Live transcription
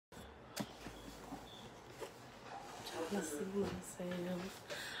to see myself.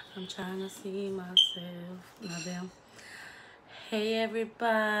 I'm trying to see myself. Now damn. Hey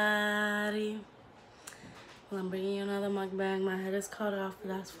everybody. Well, I'm bringing you another mukbang. My head is cut off, but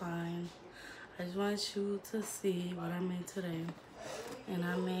that's fine. I just want you to see what I made today. And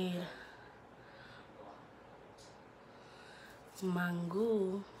I made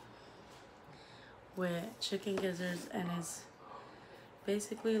mangu with chicken gizzards, and it's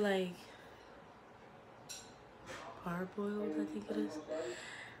basically like parboiled, I think it is.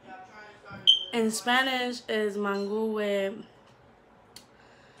 In Spanish is mangu with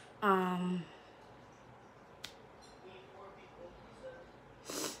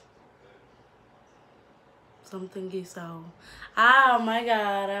something guisado. Oh my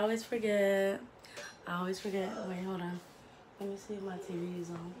god, I always forget. Wait, hold on. Let me see if my TV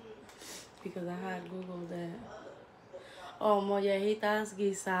is on. Because I had Googled that. Oh, mollejas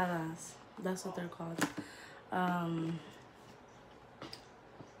guisadas. That's what they're called.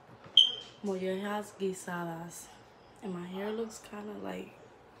 Mollejas guisadas. And my hair looks kind of like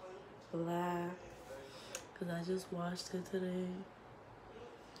black. Because I just washed it today.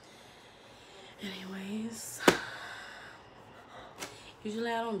 Anyways.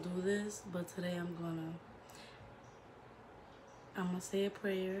 Usually I don't do this, but today I'm gonna say a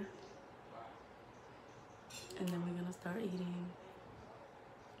prayer. And then we're gonna start eating.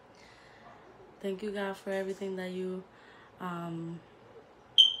 Thank you, God, for everything that you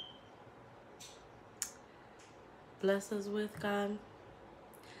bless us with, God.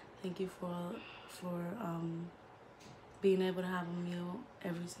 Thank you for being able to have a meal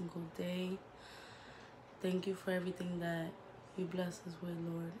every single day. Thank you for everything that you bless us with,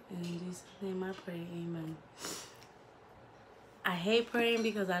 Lord. In Jesus' name I pray, amen. I hate praying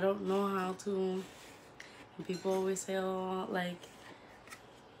because I don't know how to. And people always say, oh, like,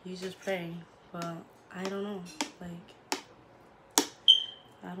 you just pray. But I don't know. Like,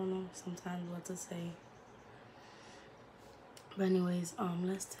 I don't know sometimes what to say. But anyways,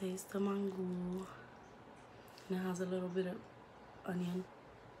 let's taste the mango. And it has a little bit of onion.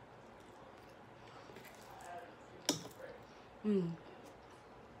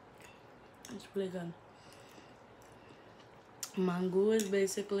 It's really good. Mango is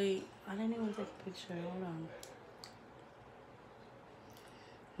basically, I didn't even take a picture, hold on.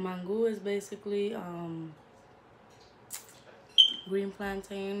 Mango is basically green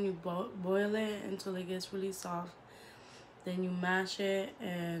plantain. You boil it until it gets really soft. Then you mash it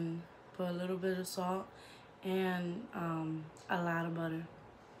and put a little bit of salt and a lot of butter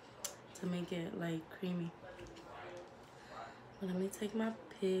to make it like creamy. But let me take my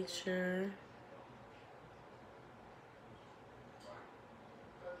picture.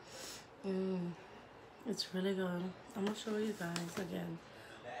 It's really good. I'm gonna show you guys again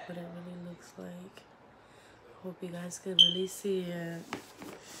what it really looks like. Hope you guys can really see it.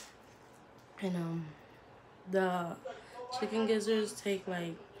 And the chicken gizzards take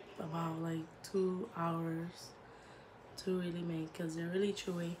like about like 2 hours to really make, because they're really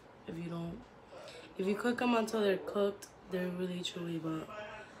chewy. If you cook them until they're cooked, they're really chewy, but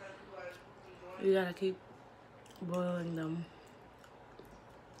you gotta keep boiling them.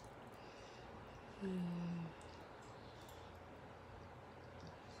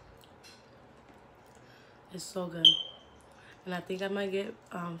 It's so good. And I think I might get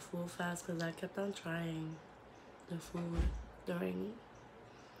full fast because I kept on trying the food during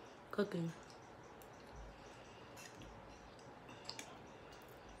cooking.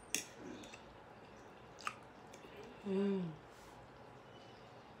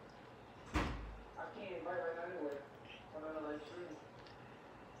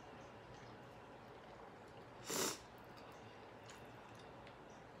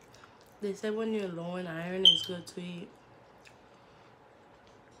 They say when you're low in iron, it's good to eat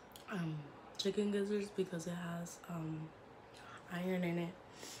chicken gizzards because it has iron in it.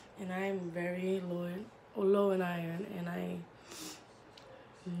 And I'm very low in iron, and I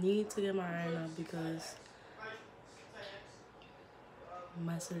need to get my iron up because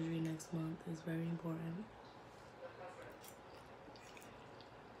my surgery next month is very important.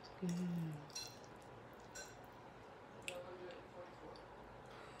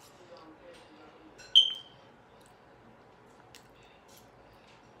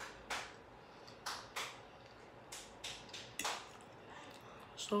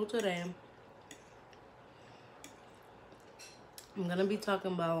 So today, I'm gonna be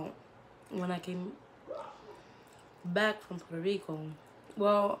talking about when I came back from Puerto Rico.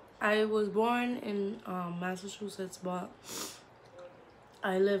 Well, I was born in Massachusetts, but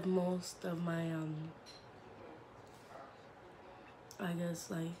I lived most of my I guess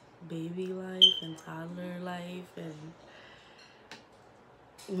like baby life and toddler life, and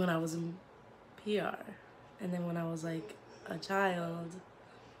when I was in PR. And then when I was like a child,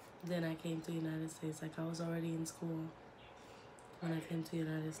 then I came to the United States. Like I was already in school when I came to the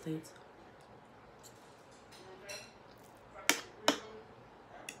United States.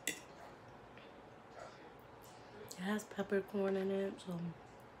 It has peppercorn in it, so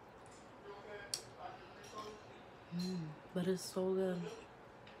but it's so good.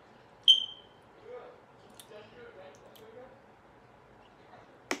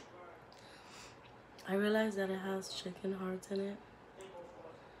 I realized that it has chicken hearts in it.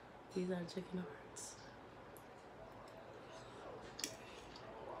 These are chicken hearts.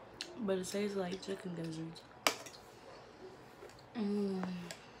 But it tastes like chicken gizzards.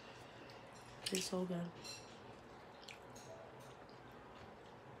 It's so good.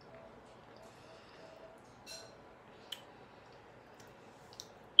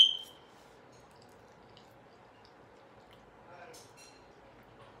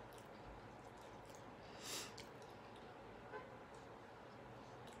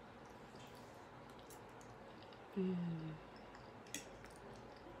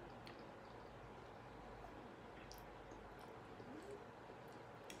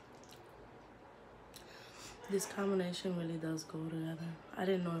 This combination really does go together. I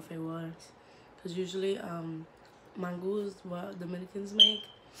didn't know if it was, because usually mangu is what Dominicans make,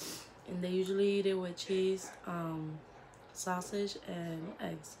 and they usually eat it with cheese, sausage, and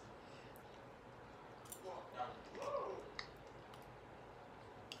eggs.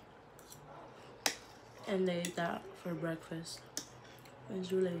 And they eat that for breakfast.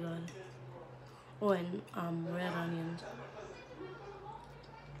 It's really good. Oh, and red onions.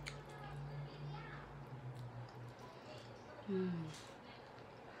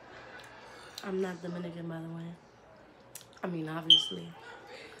 I'm not Dominican, by the way. I mean, obviously,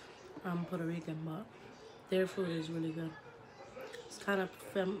 I'm Puerto Rican, but their food is really good. It's kind of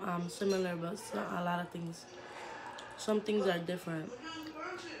similar, but it's not a lot of things. Some things are different.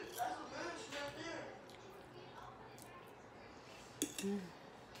 Let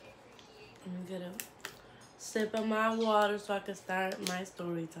me get a sip of my water so I can start my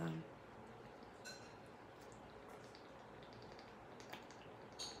story time.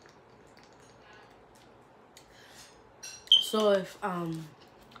 So if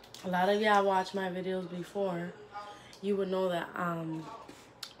a lot of y'all watched my videos before, you would know that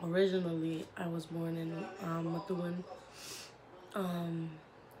originally I was born in Methuen,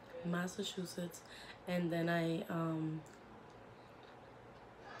 Massachusetts, and then I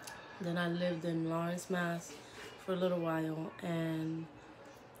lived in Lawrence, Mass for a little while, and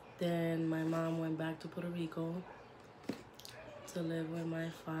then my mom went back to Puerto Rico to live with my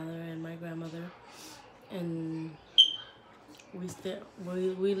father and my grandmother, and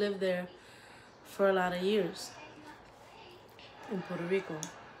we lived there for a lot of years in Puerto Rico.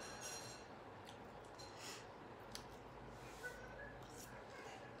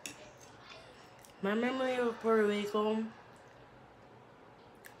 My memory of Puerto Rico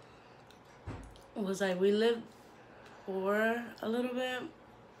was like we lived for a little bit,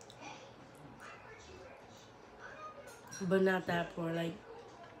 but not that poor. Like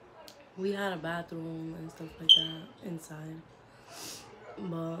we had a bathroom and stuff like that inside,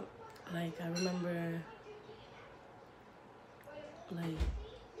 but like I remember, like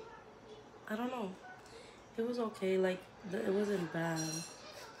I don't know, it was okay. Like it wasn't bad.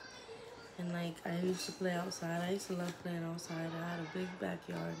 And like I used to play outside. I used to love playing outside. I had a big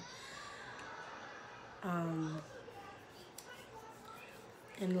backyard.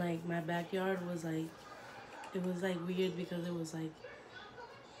 And like my backyard was like, it was like weird because it was like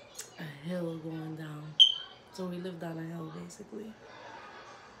a hill going down. So we lived on a hill basically.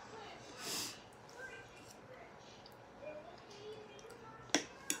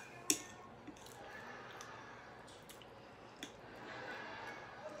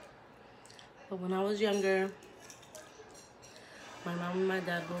 But when I was younger, my mom and my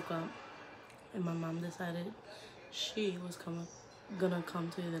dad broke up, and my mom decided she was gonna come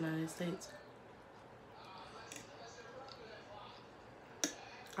to the United States.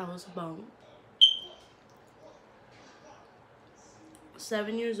 I was about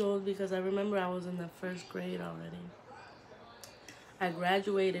 7 years old because I remember I was in the first grade already. I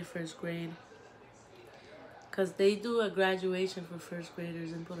graduated first grade because they do a graduation for first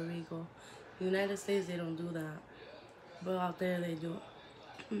graders in Puerto Rico. In the United States, they don't do that, but out there they do.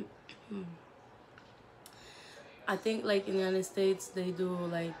 I think like in the United States, they do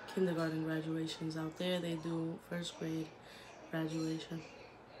like kindergarten graduations. Out there, they do first grade graduation.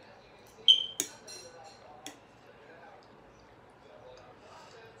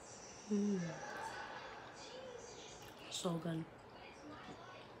 Mm. So good.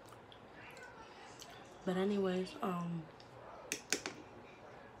 But anyways,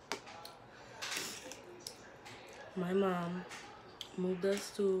 my mom moved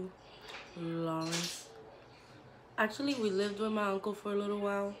us to Lawrence. Actually, we lived with my uncle for a little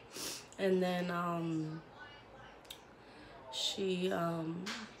while, and then she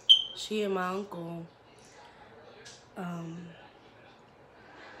she and my uncle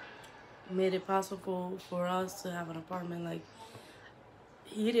made it possible for us to have an apartment. Like,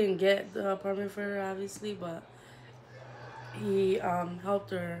 he didn't get the apartment for her, obviously, but he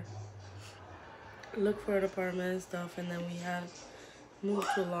helped her look for an apartment and stuff, and then we had moved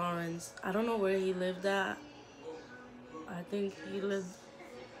to Lawrence. I don't know where he lived at. I think he lived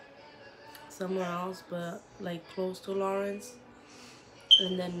somewhere else, but like close to Lawrence.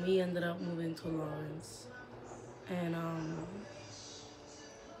 And then we ended up moving to Lawrence. And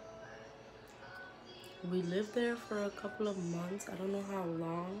we lived there for a couple of months. I don't know how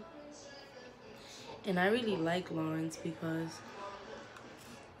long. And I really like Lawrence because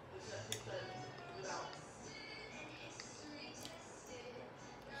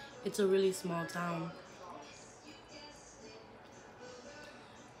it's a really small town.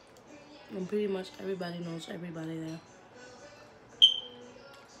 And pretty much everybody knows everybody there.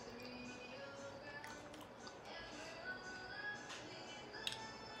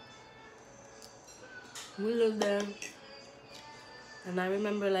 We lived there. And I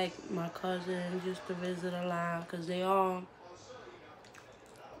remember like my cousins used to visit a lot because they all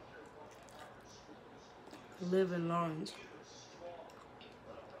live in Lawrence.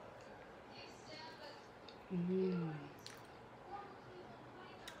 Mm.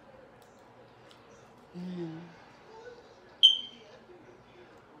 Mm.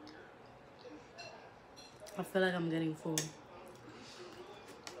 I feel like I'm getting full.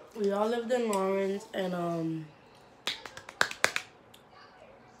 We all lived in Lawrence, and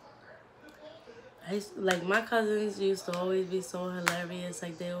like my cousins used to always be so hilarious.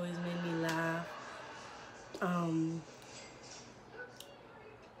 Like, they always made me laugh. I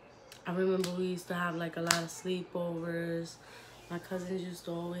remember we used to have like a lot of sleepovers. My cousins used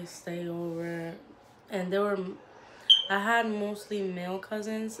to always stay over, and I had mostly male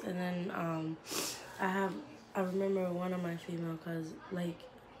cousins, and then I remember one of my female cousins. Like,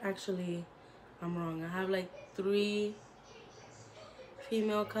 actually, I'm wrong. I have like 3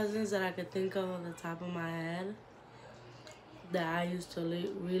 female cousins that I could think of on the top of my head that I used to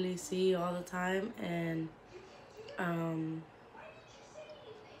really see all the time, and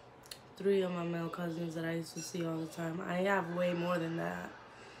 3 of my male cousins that I used to see all the time. I have way more than that,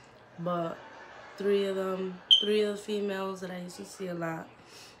 but 3 of them, 3 of the females that I used to see a lot,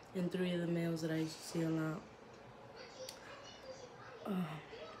 and 3 of the males that I used to see a lot.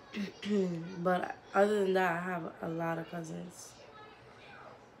 But other than that, I have a lot of cousins.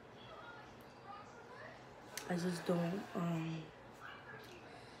 I just don't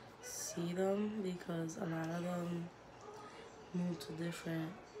see them because a lot of them move to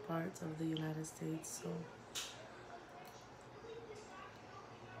different parts of the United States. So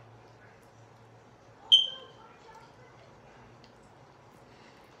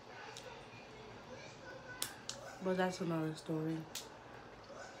but that's another story.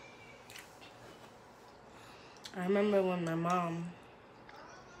 I remember when my mom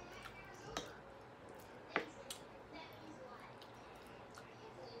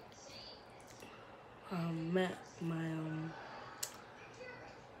met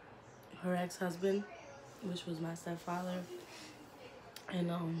her ex-husband, which was my stepfather,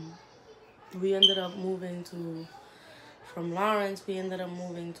 and we ended up moving from Lawrence. We ended up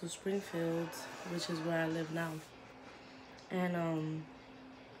moving to Springfield, which is where I live now. And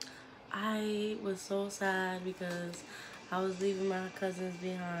I was so sad because I was leaving my cousins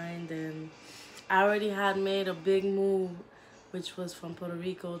behind, and I already had made a big move, which was from Puerto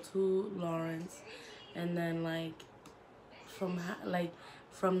Rico to Lawrence, and then from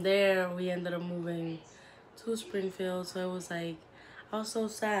there we ended up moving to Springfield. So it was like, I was so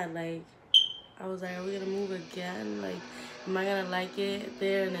sad. Like, I was like, are we gonna move again? Like, am I gonna like it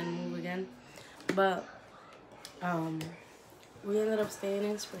there and then move again? But we ended up staying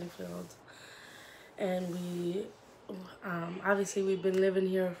in Springfield, and we obviously we've been living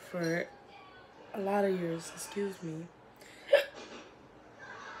here for a lot of years. Excuse me.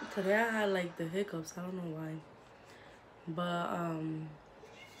 Today I had like the hiccups. I don't know why. But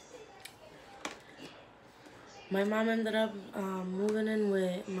my mom ended up moving in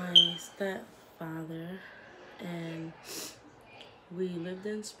with my stepfather, and we lived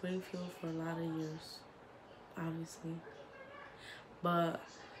in Springfield for a lot of years, obviously. But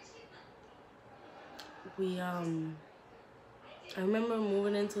I remember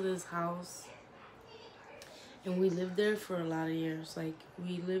moving into this house, and we lived there for a lot of years. Like,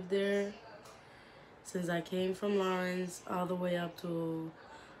 we lived there since I came from Lawrence all the way up to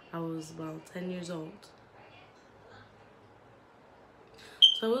I was about 10 years old.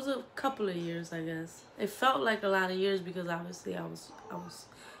 So it was a couple of years, I guess. It felt like a lot of years because obviously I was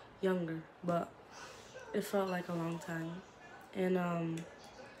younger, but it felt like a long time. And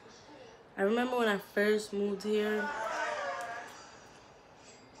I remember when I first moved here,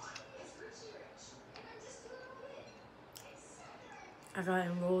 I got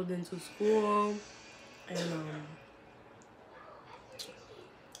enrolled into school, and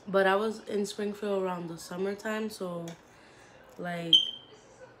but I was in Springfield around the summertime, so like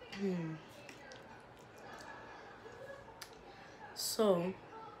so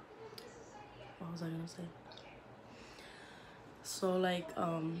what was I gonna say? So like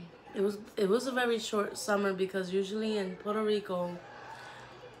it was a very short summer because usually in Puerto Rico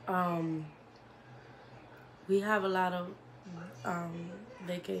we have a lot of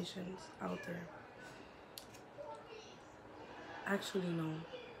vacations out there. Actually, no.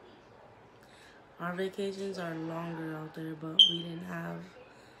 Our vacations are longer out there, but we didn't have.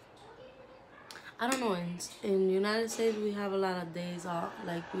 I don't know. In United States, we have a lot of days off.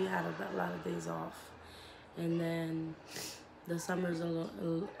 Like, we had a lot of days off, and then the summer's a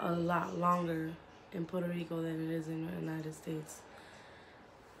lot longer in Puerto Rico than it is in the United States.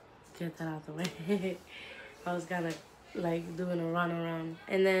 Get that out the way. I was kind of like doing a run around,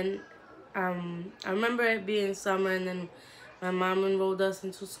 and then I remember it being summer, and then my mom enrolled us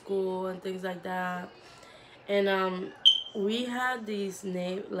into school and things like that. And we had these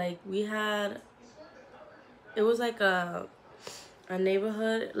it was like a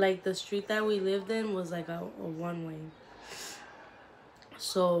neighborhood. Like, the street that we lived in was like a one-way.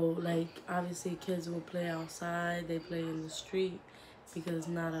 So like, obviously kids will play outside, they play in the street because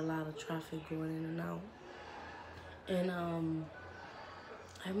not a lot of traffic going in and out. And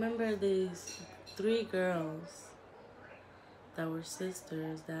I remember these 3 girls that were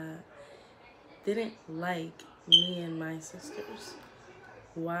sisters that didn't like me and my sisters.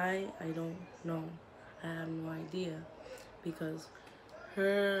 Why? I don't know. I have no idea. Because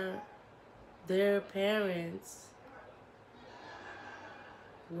their parents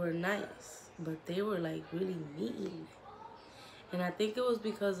were nice, but they were like really mean. And I think it was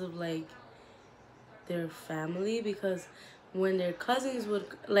because of like their family, because when their cousins would,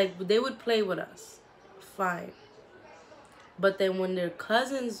 like, they would play with us, fine. But then when their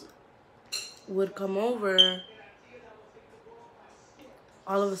cousins would come over,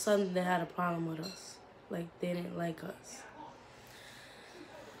 all of a sudden they had a problem with us. Like, they didn't like us.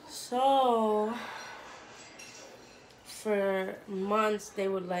 So for months they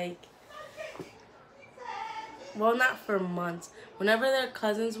would like, well, not for months. Whenever their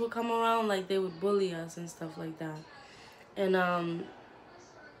cousins would come around, like, they would bully us and stuff like that. And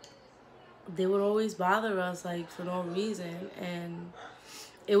they would always bother us, like, for no reason. And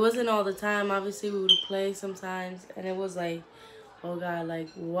it wasn't all the time. Obviously, we would play sometimes, and it was like, oh God, like,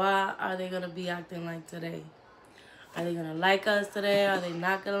 what are they gonna be acting like today? Are they gonna like us today? Are they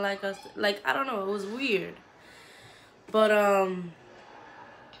not gonna like us? Like, I don't know. It was weird. But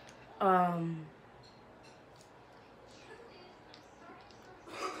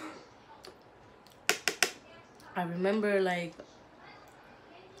I remember, like,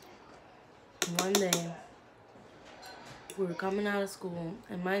 one day we were coming out of school,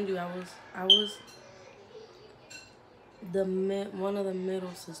 and mind you, I was one of the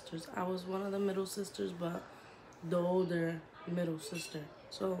middle sisters. I was one of the middle sisters, but the older middle sister.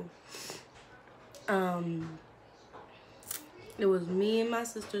 So it was me and my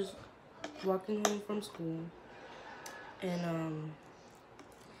sisters walking home from school, and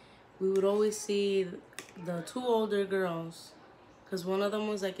we would always see the 2 older girls, because one of them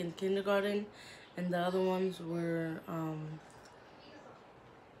was like in kindergarten and the other ones were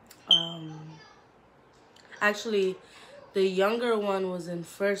actually the younger one was in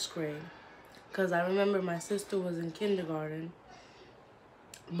 1st grade, because I remember my sister was in kindergarten,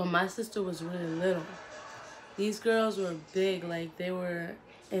 but my sister was really little. These girls were big. Like, they were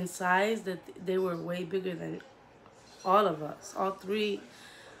in size that they were way bigger than all of us, all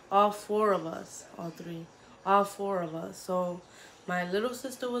four of us. So my little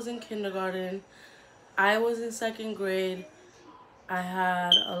sister was in kindergarten, I was in 2nd grade, I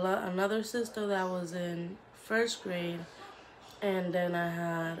had another sister that was in 1st grade, and then I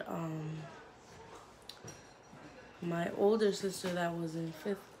had my older sister that was in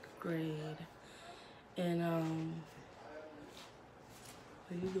 5th grade. And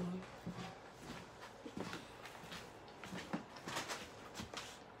what are you doing?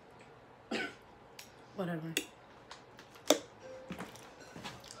 whatever.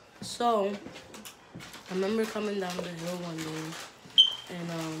 So I remember coming down the hill one day,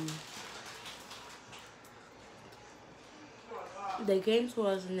 and they came to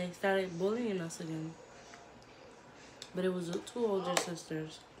us and they started bullying us again. But it was the two older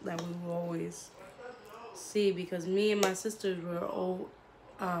sisters that we would always see, because me and my sisters were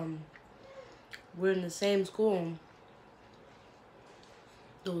we're in the same school.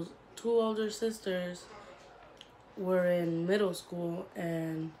 Those two older sisters were in middle school,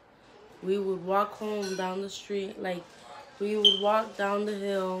 and we would walk home down the street, like we would walk down the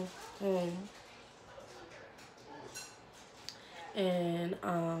hill home, and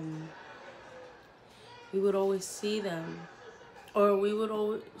we would always see them, or we would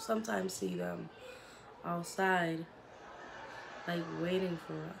always sometimes see them outside, like waiting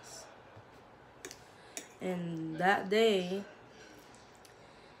for us. And that day,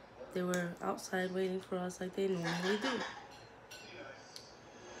 they were outside waiting for us like they normally do.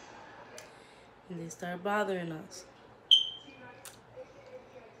 And they started bothering us.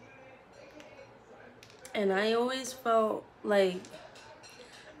 And I always felt like,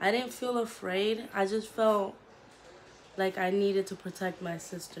 I didn't feel afraid. I just felt like I needed to protect my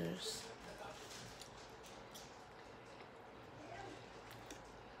sisters.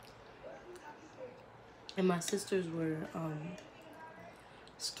 And my sisters were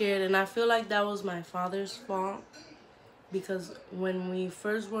scared. And I feel like that was my father's fault. Because when we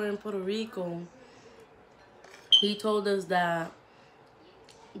first were in Puerto Rico, he told us that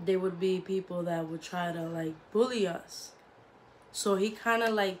there would be people that would try to like bully us. So he kind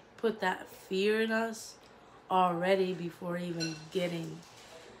of like put that fear in us already before even getting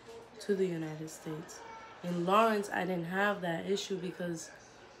to the United States. In Lawrence, I didn't have that issue because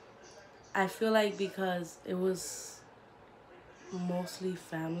I feel like because it was mostly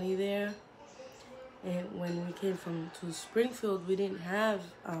family there. And when we came to Springfield, we didn't have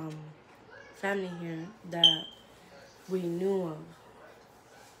family here that we knew of.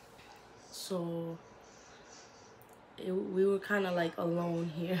 So we were kind of like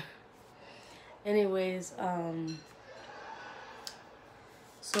alone here. Anyways,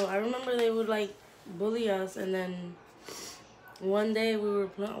 so I remember they would like bully us, and then one day we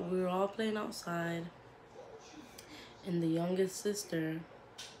were all playing outside, and the youngest sister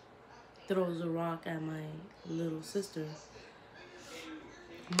throws a rock at my little sister.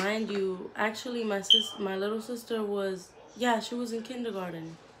 Mind you, actually my little sister was, she was in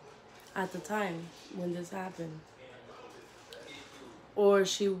kindergarten at the time when this happened. Or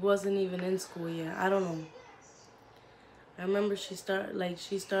she wasn't even in school yet. I don't know. I remember she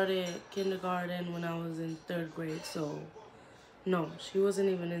started kindergarten when I was in 3rd grade, so no, she wasn't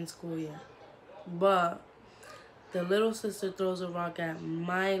even in school yet. But the little sister throws a rock at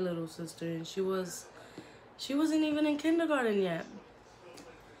my little sister, and she wasn't even in kindergarten yet.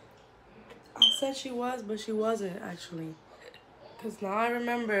 I said she was, but she wasn't actually. Because now I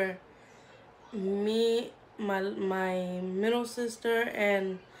remember my middle sister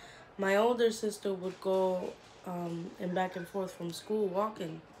and my older sister would go and back and forth from school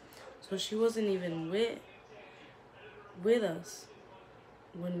walking. So she wasn't even with us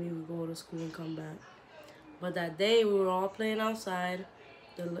when we would go to school and come back. But that day we were all playing outside.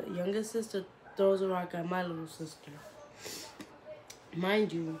 The youngest sister throws a rock at my little sister.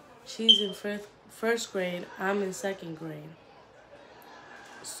 Mind you, she's in 1st grade, I'm in 2nd grade.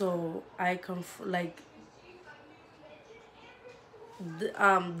 So I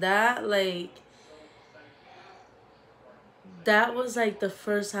that was like the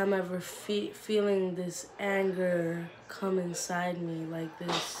first time ever feeling this anger come inside me, like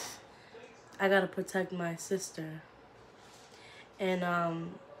this. I gotta protect my sister. And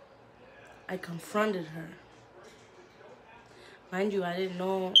I confronted her. Mind you, I didn't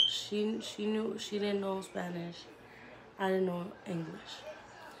know, she didn't know Spanish. I didn't know English.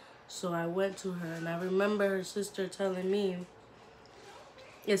 So I went to her, and I remember her sister telling me,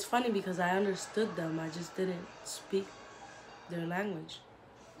 it's funny because I understood them, I just didn't speak their language.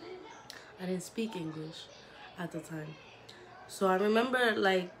 I didn't speak English at the time. So I remember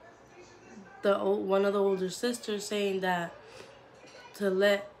like one of the older sisters saying that to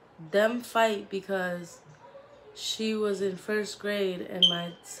let them fight because she was in 1st grade and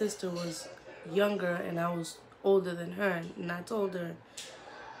my sister was younger and I was older than her. And I told her,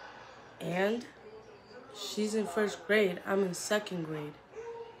 and she's in 1st grade, I'm in 2nd grade.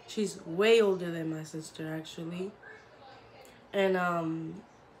 She's way older than my sister, actually. And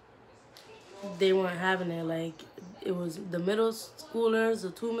they weren't having it. Like, it was the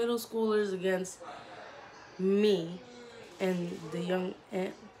the 2 middle schoolers against me and the young,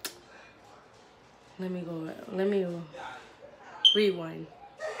 Let me rewind.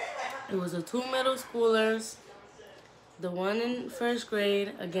 It was the two middle schoolers, the one in first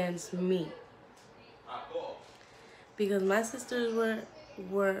grade against me. Because my sisters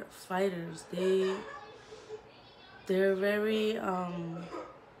were fighters. They're very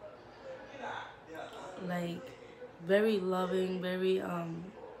like very loving, very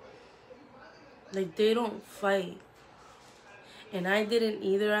like they don't fight. And I didn't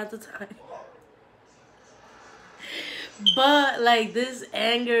either at the time. But like this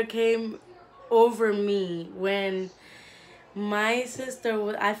anger came over me when I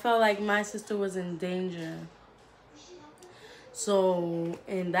felt like my sister was in danger. So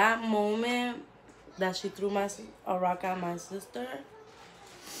in that moment that she threw a rock at my sister,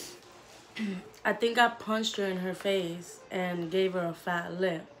 I think I punched her in her face and gave her a fat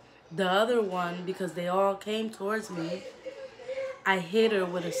lip. The other one, because they all came towards me, I hit her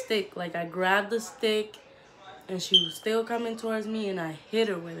with a stick. Like I grabbed the stick and she was still coming towards me and I hit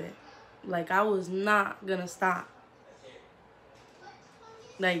her with it. Like I was not gonna stop.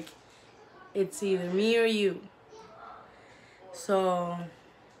 Like it's either me or you. So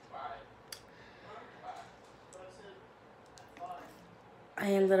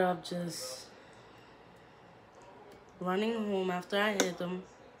I ended up just running home after I hit them.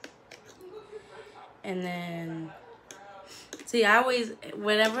 And then, see,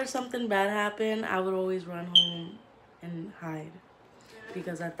 whenever something bad happened, I would always run home and hide.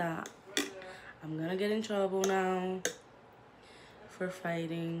 Because I thought, I'm gonna get in trouble now for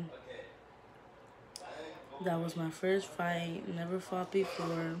fighting. That was my first fight, never fought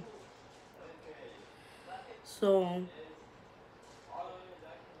before. So,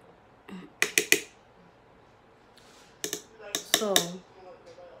 sorry,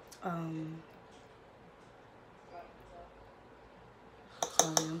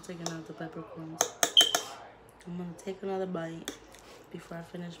 I'm taking out the peppercorns. I'm gonna take another bite before I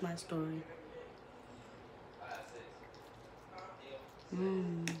finish my story.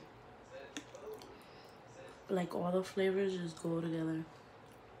 Like all the flavors just go together.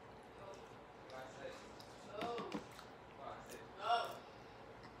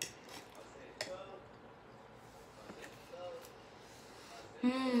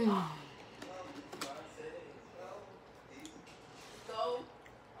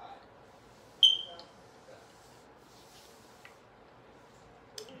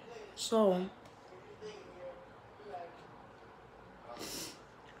 So,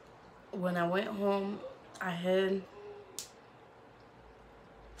 when I went home, I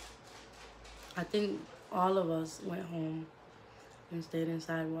think all of us went home and stayed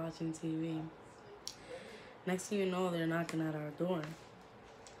inside watching TV. Next thing you know, they're knocking at our door.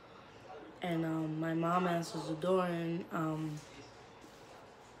 And my mom answers the door and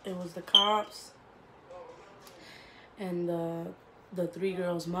it was the cops and the three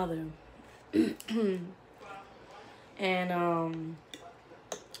girls' mother. And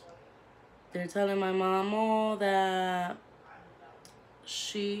they're telling my mom, oh, that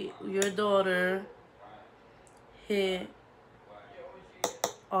your daughter hit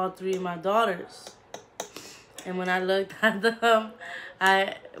all three of my daughters. And when I looked at them,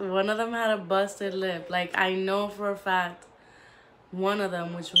 one of them had a busted lip. Like I know for a fact one of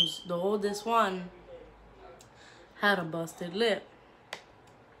them, which was the oldest one, had a busted lip.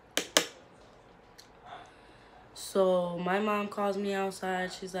 So my mom calls me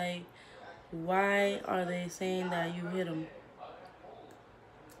outside. She's like, why are they saying that you hit him?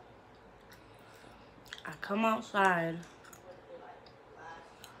 I come outside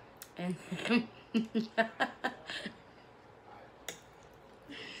and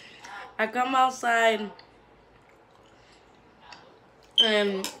I come outside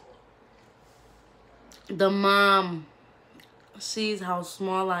and the mom sees how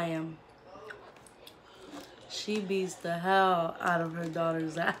small I am. She beats the hell out of her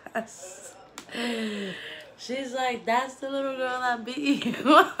daughter's ass. She's like, that's the little girl that beat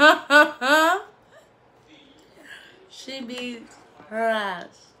you. She beat her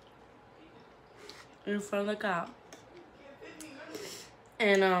ass in front of the cop.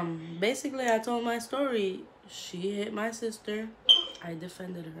 And basically I told my story. She hit my sister. I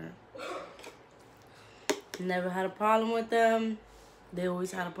defended her. Never had a problem with them. They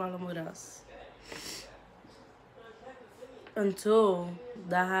always had a problem with us. Until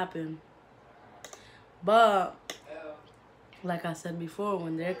that happened. But like I said before,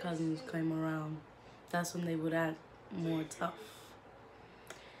 when their cousins came around, that's when they would act more tough.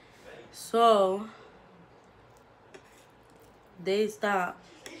 So they stopped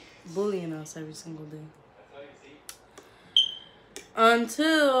bullying us every single day.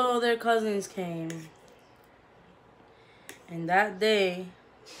 until their cousins came. And that day,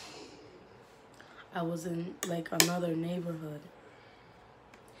 I was in like another neighborhood.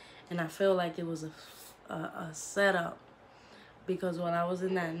 And I feel like it was a setup. Because when I was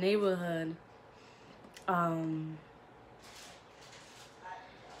in that neighborhood, I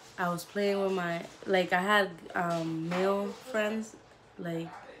was playing with my, like, I had male friends, like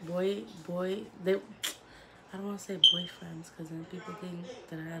they, I don't want to say boyfriends because then people think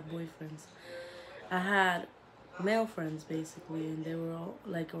that I had boyfriends. I had male friends basically, and they were all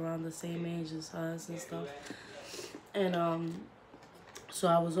like around the same age as us and stuff. And so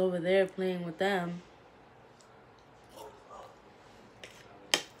I was over there playing with them.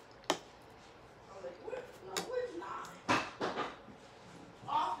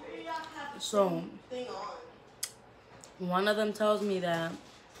 So one of them tells me that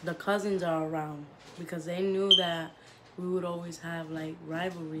the cousins are around because they knew that we would always have like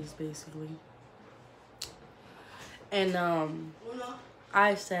rivalries basically. And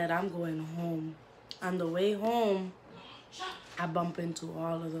I said I'm going home. On the way home, I bump into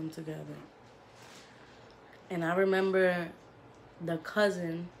all of them together. And I remember the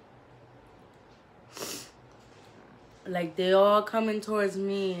cousin, like they all coming towards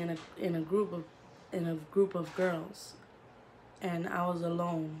me in a group of girls, and I was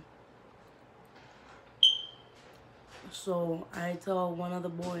alone. So I tell one of the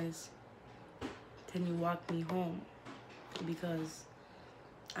boys, "Can you walk me home?" Because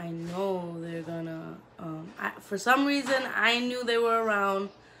I know they're gonna. For some reason, I knew they were around.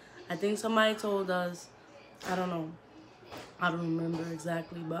 I think somebody told us. I don't know. I don't remember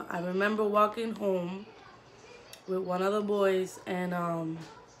exactly, but I remember walking home with one of the boys, and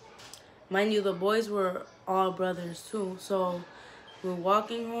mind you, the boys were all brothers too. So we're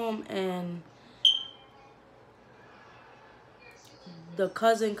walking home, and the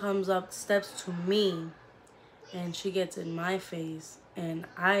cousin comes up, steps to me, and she gets in my face, and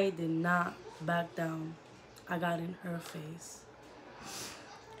I did not back down. I got in her face.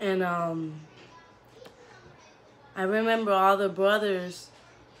 And I remember all the brothers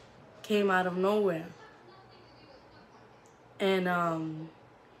came out of nowhere. And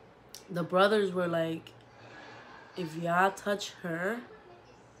the brothers were like, if y'all touch her,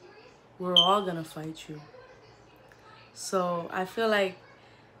 we're all gonna fight you. So I feel like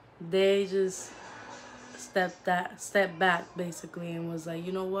they just stepped back basically and was like,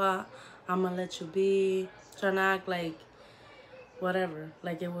 you know what, I'm gonna let you be. Trying to act like whatever,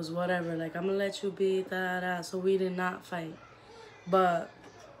 like it was whatever, like I'm gonna let you be, da da. So we did not fight, but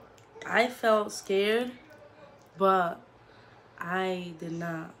I felt scared, but I did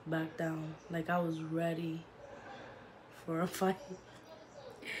not back down. Like I was ready for a fight.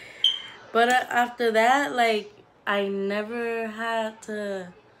 But after that, like I never had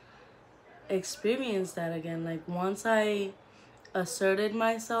to experience that again. Like once I asserted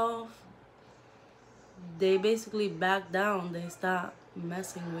myself, they basically backed down. They stopped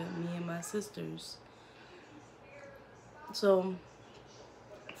messing with me and my sisters. So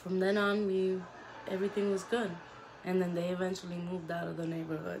from then on, everything was good. And then they eventually moved out of the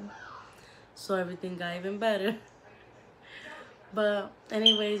neighborhood. So everything got even better. But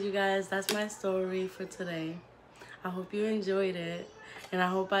anyways, you guys, that's my story for today. I hope you enjoyed it. And I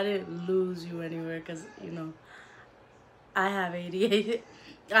hope I didn't lose you anywhere because, you know, I have ADHD.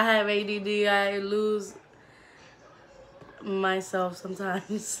 I have ADD. I lose myself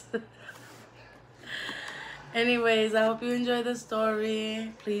sometimes. Anyways, I hope you enjoyed the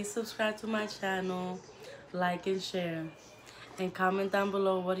story. Please subscribe to my channel, like and share, and comment down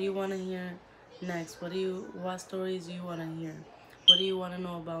below what do you want to hear next. What stories do you want to hear? What do you want to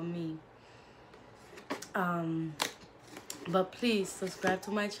know about me? But please subscribe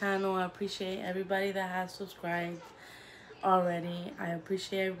to my channel. I appreciate everybody that has subscribed already. I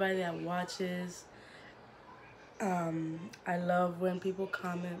appreciate everybody that watches. I love when people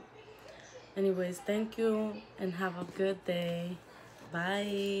comment. Anyways, thank you and have a good day.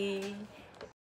 Bye.